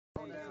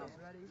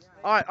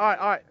All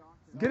right.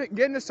 Get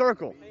in the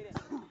circle.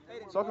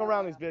 Circle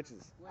around these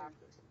bitches.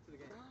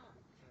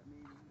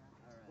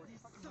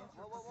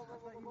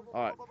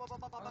 All right,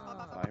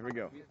 here we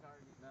go.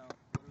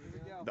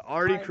 The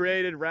already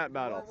created rap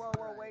battle.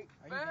 Whoa, wait.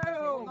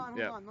 Hold on,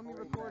 Yeah. let me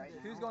record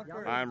this. Who's going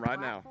first? I'm right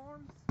now.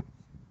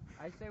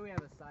 I say we have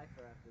a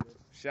cipher after this.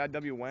 Shad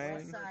W. Wang.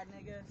 West side,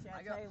 nigga.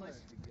 Shad Taylor.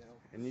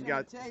 And you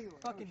got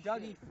Fucking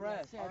Dougie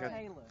Fresh. Shad Got-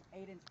 Taylor.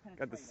 8-inch penetrator.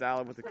 got the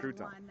salad with the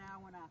crouton. Line now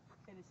when I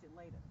finish it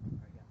later.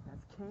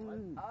 That's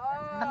King.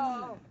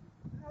 Oh!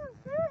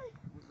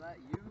 Was that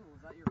you?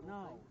 Was that your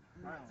No.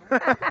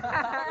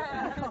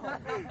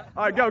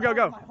 All right, go.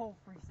 My whole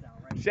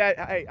freestyle, right? Shad,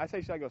 hey, I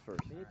say Shad goes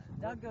first.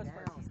 Doug goes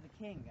first. He's the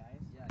king,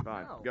 guys. Yeah,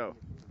 Fine, no. go.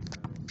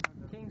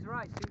 King's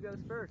right. Who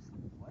goes first?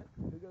 What?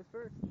 Who goes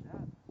first?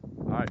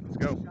 All right, let's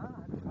go.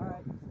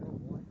 Alright.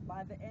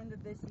 By the end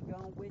of this, you're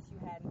gonna wish you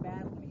hadn't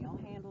battled me. I'll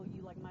handle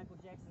you like Michael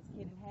Jackson's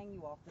kid and hang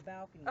you off the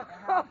balcony.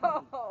 How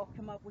can you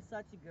come up with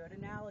such a good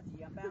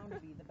analogy? I'm bound to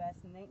be the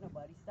best and ain't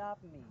nobody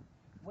stopping me.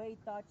 Wade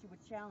thought you were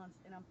challenged,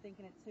 and I'm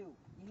thinking it too.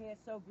 Your hair's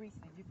so greasy,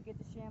 did you forget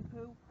the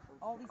shampoo?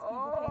 All these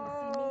people came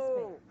to see me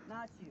spit,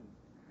 not you.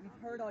 We've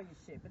heard all your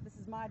shit, but this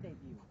is my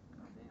debut.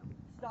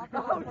 Stalking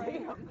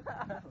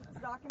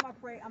my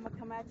prey, I'ma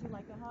come at you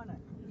like a hunter.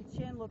 Your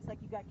chin looks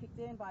like you got kicked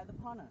in by the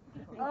punter. In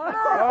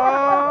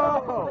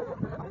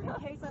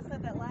case I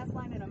said that last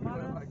line in a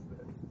mutter,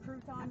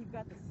 Crouton, you've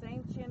got the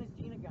same chin as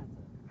Gina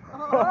Gunter.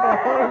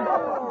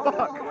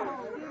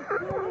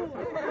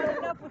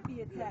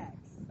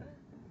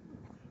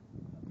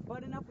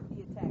 But enough with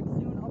the attacks.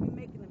 Soon I'll be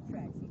making them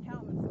tracks and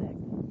counting them stacks.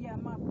 Yeah,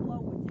 my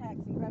flow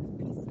attacks and grabs a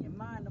piece of your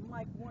mind. I'm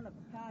like one of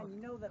a kind,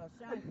 you know that I'll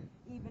shine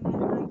even at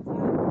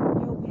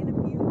nighttime. Yo, in a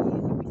few years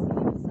you'll be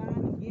seeing a sign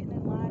and getting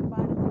in line,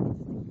 buying a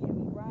ticket just to hear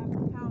me rhyme.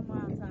 How am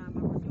I on time?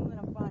 I presume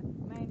that I'm fine.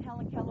 Man,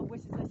 Helen Keller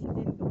wishes that she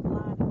didn't go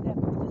blind and deaf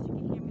so she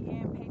can hear me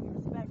and pay me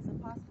respects and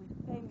possibly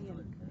pay me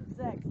in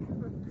sex.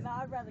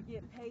 Nah, I'd rather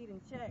get paid in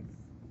checks.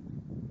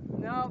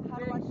 No, How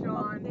do Big I come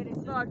up with it?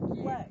 It's Sean. just Fuck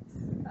you. flex.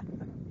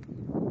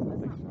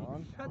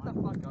 Shut the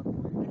fuck up.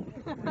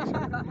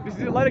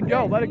 Let it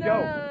go. Let it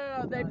go.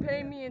 No. They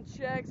pay me in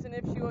checks, and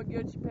if she look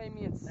good, she pay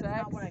me in sex.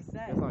 That's not what I said.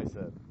 That's not what he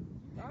said.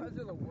 Those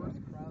are the worst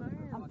crowd.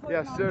 I'm putting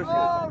Yeah, on seriously.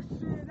 Oh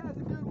shit, that's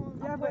a good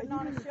one. I'm putting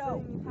on a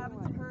show.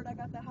 Haven't you heard? I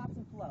got that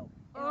Hobson flow.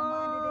 And I'm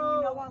minded and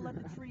you know I let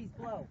the trees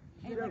blow.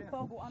 Ain't like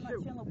Fogle, I'm not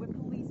chilling with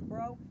police,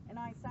 bro. And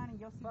I ain't signing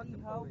your CD,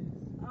 ho.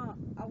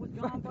 I was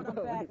gone, but I'm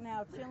back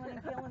now. Chilling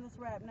and killing this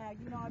rap now.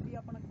 You know I'd be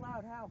up on a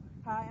cloud. How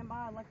high am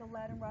I? Like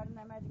Aladdin riding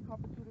that magic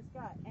carpet through the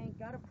sky. Ain't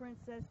got a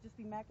princess, just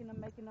be macking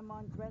them, making them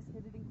undress.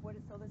 Hit it and quit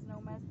it so there's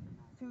no mess.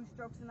 2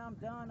 strokes and I'm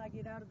done. I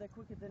get out of there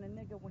quicker than a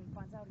nigga when he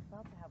finds out he's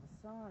about to have a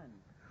son.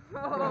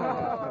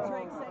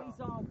 Drake said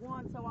he's on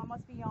 1, so I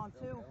must be on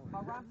 2. My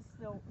rhymes are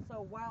still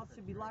so wild,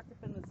 should be locked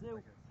up in the zoo.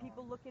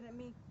 People looking at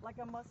me like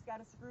I must got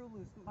a screw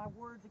loose. My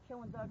words are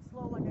killing Doug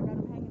slow like I got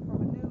him hanging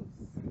from a noose.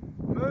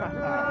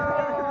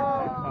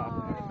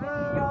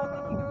 Y'all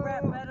think you can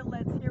rap better?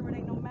 Let's hear it.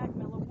 Ain't no Mac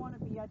Miller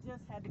wannabe. I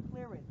just had to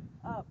clear it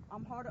up.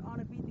 I'm harder on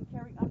a beat than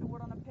Carrie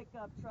Underwood on a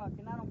pickup truck,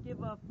 and I don't give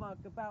a fuck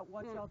about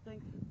what y'all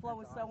think.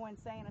 Flow is so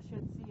insane, I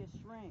should see a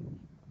shrink.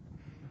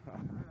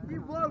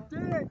 You blow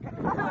dick.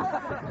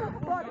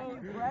 Fuck you,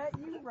 Brett.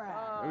 You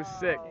rap. It was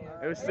sick.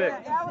 It was sick.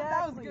 Yeah,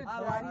 that was good.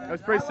 That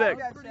was pretty sick.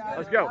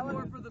 Let's go. I went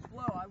more for the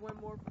flow. I went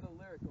more for the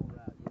lyrical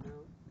route, you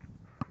know?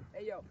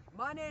 Hey, yo,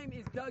 my name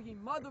is Dougie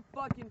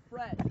motherfucking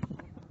Fresh.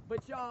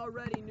 But y'all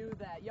already knew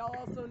that. Y'all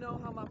also know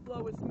how my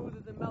flow is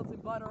smoother than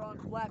melted butter on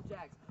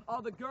flapjacks.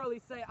 All the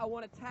girlies say I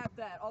want to tap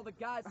that. All the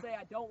guys say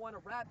I don't want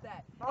to rap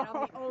that. And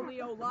I'm the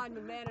only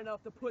O-lineman man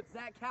enough to put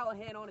Zach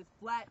Callahan on his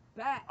flat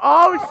back.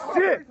 Oh,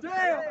 shit!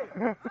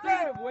 Damn!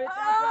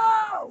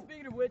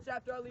 Speaking of which,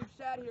 after I leave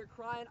Shad here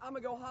crying, I'm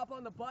gonna go hop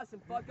on the bus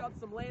and fuck up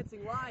some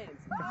Lansing Lions.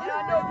 And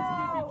I know this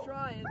kid be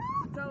trying,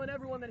 telling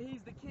everyone that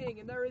he's the king,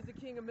 and there is a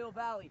king of Mill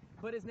Valley,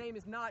 but his name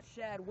is not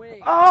Shad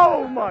Wing.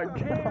 Oh, my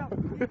God.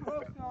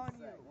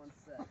 One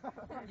sec.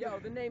 Yo,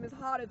 the name is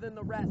hotter than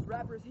the rest.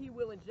 Rappers he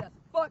will ingest.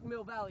 Fuck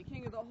Mill Valley,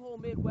 king of the whole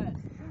Midwest.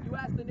 You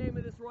ask the name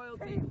of this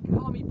royalty,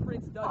 call me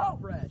Prince Dougie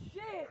Fresh.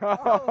 Shit! Hey,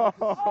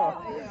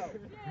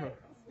 yo.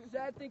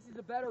 Shad thinks he's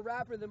a better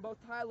rapper than both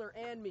Tyler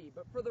and me,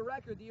 but for the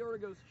record, the order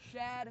goes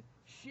Shad,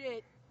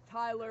 shit,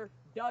 Tyler,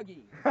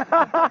 Dougie.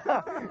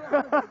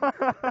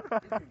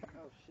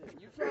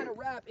 You trying to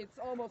rap, it's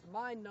almost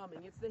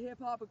mind-numbing. It's the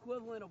hip-hop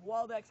equivalent of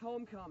Waldeck's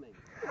Homecoming.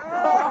 Your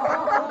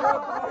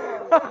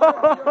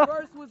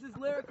verse was as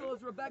lyrical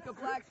as Rebecca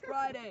Black's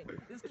Friday.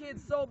 This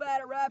kid's so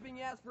bad at rapping,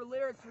 he asked for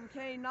lyrics from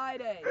Kane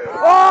Niday.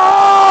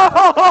 I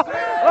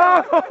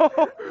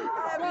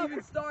haven't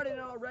even started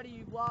and already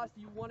you've lost.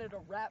 You wanted a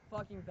rap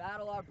fucking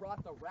battle, I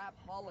brought the rap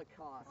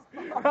holocaust.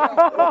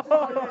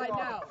 Right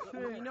now,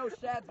 you know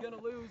Shad's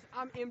gonna lose.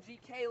 I'm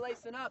MGK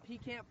lacing up, he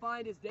can't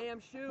find his damn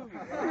shoes.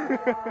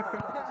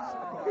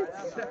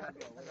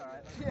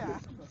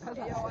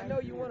 Hey, yo, I know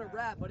you want to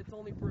rap, but it's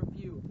only for a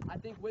few. I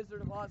think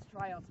Wizard of Oz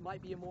tryouts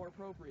might be more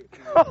appropriate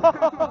for you.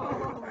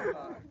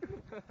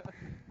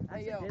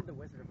 Hey, yo. I did the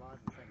Wizard of Oz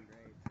in 2nd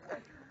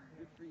grade.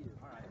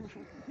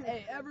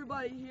 Hey,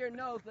 everybody here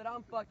knows that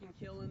I'm fucking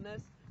killing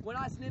this. When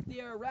I sniff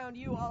the air around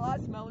you, all I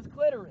smell is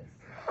clitoris.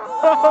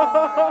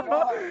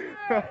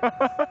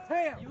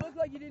 Damn. You look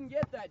like you didn't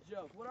get that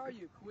joke. What are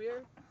you,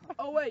 queer?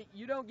 Oh wait,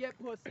 you don't get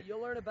pussy.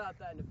 You'll learn about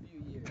that in a few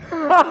years.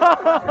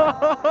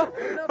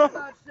 Enough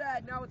about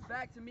Shad, now it's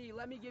back to me.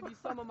 Let me give you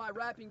some of my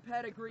rapping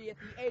pedigree. At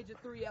the age of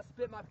 3, I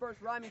spit my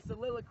first rhyming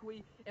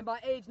soliloquy, and by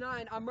age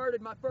 9, I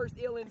murdered my first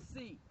ill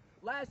MC.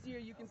 Last year,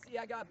 you can see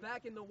I got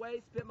back in the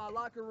way, spit my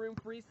locker room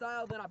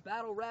freestyle, then I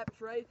battle rap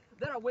Trey,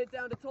 then I went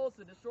down to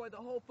Tulsa, destroyed the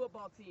whole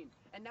football team,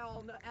 and now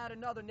I'll add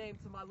another name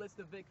to my list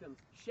of victims,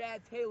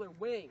 Shad Taylor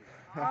Wing.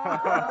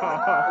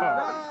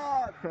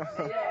 God.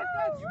 Yeah,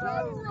 you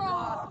probably some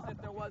bosses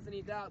if there was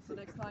any doubt, so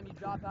next time you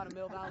drop out of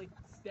Mill Valley,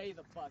 stay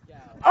the fuck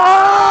out.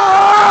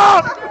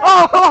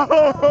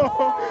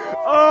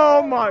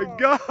 Oh my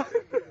God. I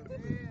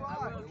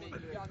will admit, you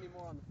got me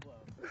more on the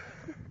flow.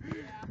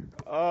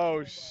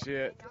 Oh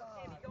shit.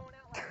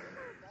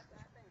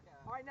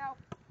 Alright, now,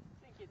 I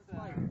think it's, All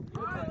right,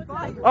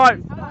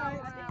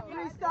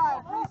 Freestyle.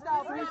 I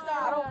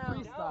don't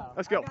freestyle.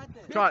 let's go.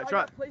 Bitch, Try I it.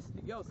 got places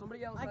to go.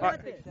 Somebody else I has got to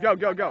this. take Go, that.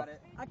 go, go.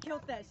 I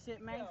killed that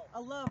shit, man. I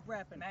love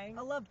rapping. I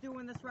love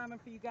doing this rhyming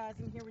for you guys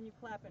and hearing you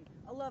clapping.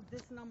 I love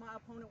dissing on my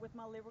opponent with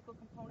my lyrical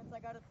components. I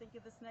gotta think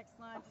of this next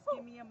line. Just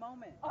give me a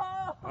moment.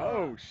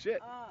 Oh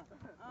shit.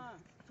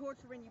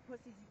 Torturing you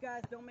pussies, you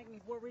guys don't make me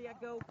worry. I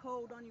go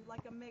cold on you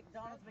like a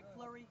McDonald's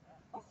McFlurry.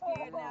 You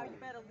scared now, you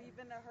better leave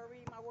in a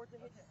hurry. My words will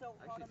hit you so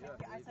hard, I'll make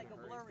your eyesight go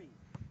blurry.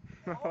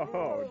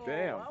 Oh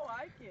damn. I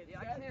like it. Yeah,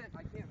 I can't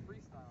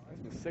freestyle.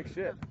 That's some sick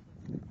shit.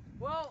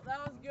 Well, that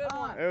was a good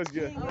one. It was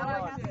good. King,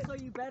 so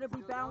you better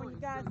be bowing. You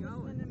guys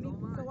listening to me,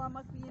 so I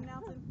must be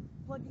announcing.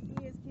 Plug your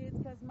ears, kids,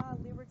 cause my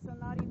lyrics are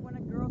naughty. When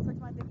a girl sucks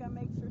my dick, I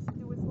make sure she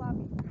do it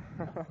sloppy.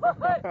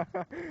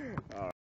 All